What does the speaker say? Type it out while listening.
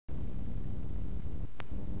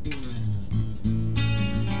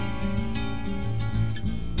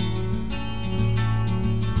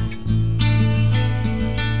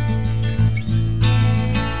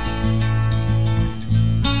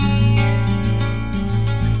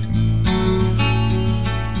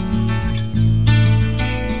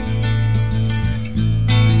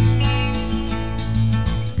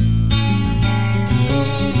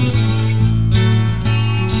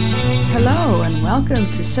Welcome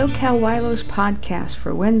to SoCal-YLo's podcast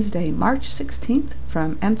for Wednesday, March 16th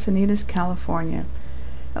from Encinitas, California.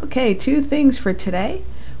 Okay, two things for today.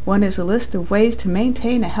 One is a list of ways to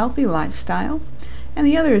maintain a healthy lifestyle, and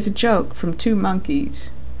the other is a joke from two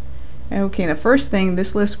monkeys. Okay, the first thing,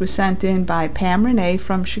 this list was sent in by Pam Renee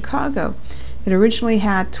from Chicago. It originally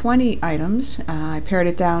had 20 items. I pared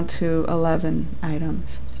it down to 11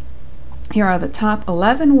 items. Here are the top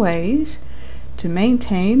 11 ways to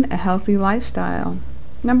maintain a healthy lifestyle.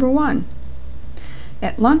 Number 1,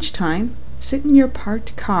 at lunchtime, sit in your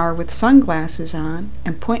parked car with sunglasses on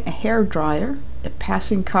and point a hairdryer at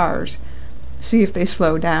passing cars. See if they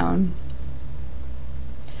slow down.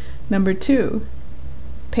 Number 2,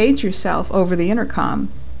 page yourself over the intercom.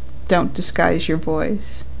 Don't disguise your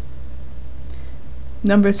voice.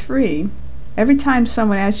 Number 3, every time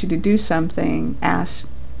someone asks you to do something, ask,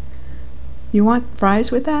 "You want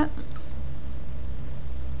fries with that?"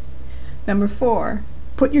 Number 4,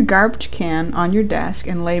 put your garbage can on your desk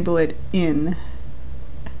and label it "in."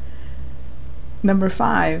 Number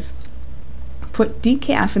 5, put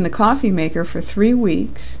decaf in the coffee maker for 3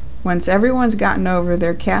 weeks. Once everyone's gotten over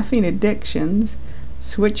their caffeine addictions,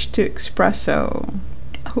 switch to espresso.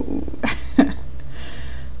 Oh.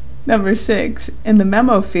 Number 6, in the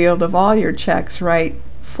memo field of all your checks, write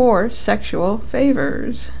 "for sexual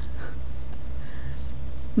favors."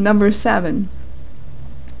 Number 7,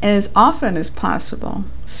 as often as possible,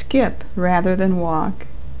 skip rather than walk.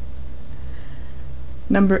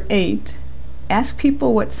 Number 8, ask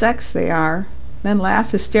people what sex they are, then laugh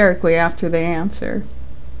hysterically after they answer.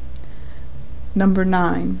 Number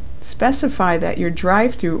 9, specify that your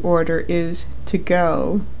drive-through order is to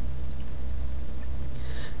go.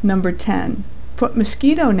 Number 10, put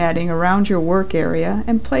mosquito netting around your work area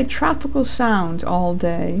and play tropical sounds all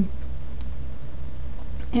day.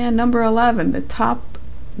 And number 11, the top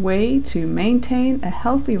way to maintain a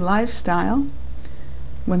healthy lifestyle: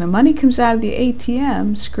 when the money comes out of the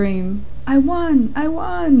ATM, scream, "I won, I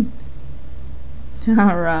won."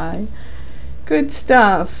 All right, good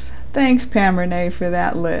stuff. Thanks, Pam Renee, for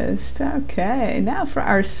that list. Okay, now for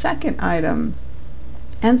our second item.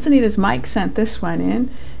 Encinitas Mike sent this one in.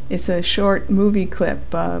 It's a short movie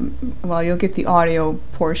clip, well, you'll get the audio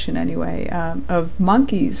portion anyway, of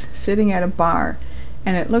monkeys sitting at a bar.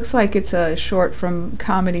 And it looks like it's a short from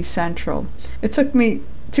Comedy Central. It took me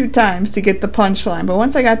 2 times to get the punchline, but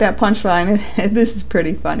once I got that punchline, this is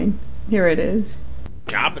pretty funny. Here it is.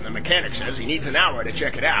 Shop, and the mechanic says he needs an hour to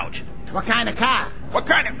check it out. What kind of car? What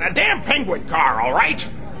kind of... A damn penguin car, all right?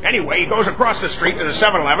 Anyway, he goes across the street to the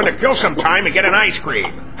 7-Eleven to kill some time and get an ice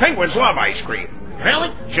cream. Penguins love ice cream.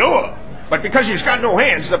 Really? Sure. But because he's got no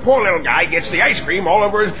hands, the poor little guy gets the ice cream all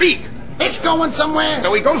over his beak. It's going somewhere.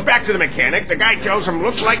 So he goes back to the mechanic. The guy tells him,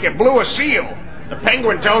 "Looks like you blew a seal." The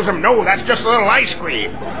penguin tells him, "No, that's just a little ice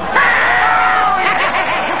cream."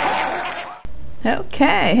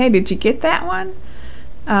 Okay, hey, did you get that one?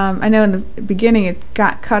 I know in the beginning it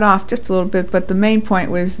got cut off just a little bit, but the main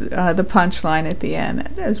point was the punchline at the end.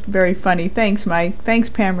 That was very funny. Thanks, Mike. Thanks,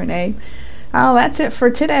 Pam Renee. That's it for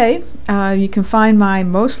today. You can find my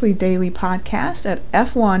mostly daily podcast at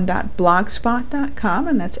f1.blogspot.com,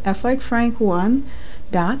 and that's f like Frank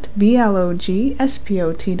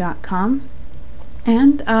 1.blogspot.com.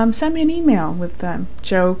 And send me an email with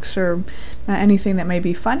jokes or anything that may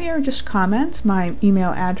be funny, or just comments. My email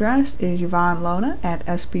address is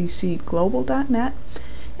yvonnelona@sbcglobal.net,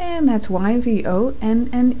 and that's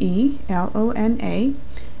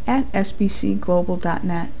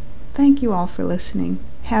YVONNELONA@sbcglobal.net. Thank you all for listening.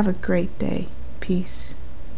 Have a great day. Peace.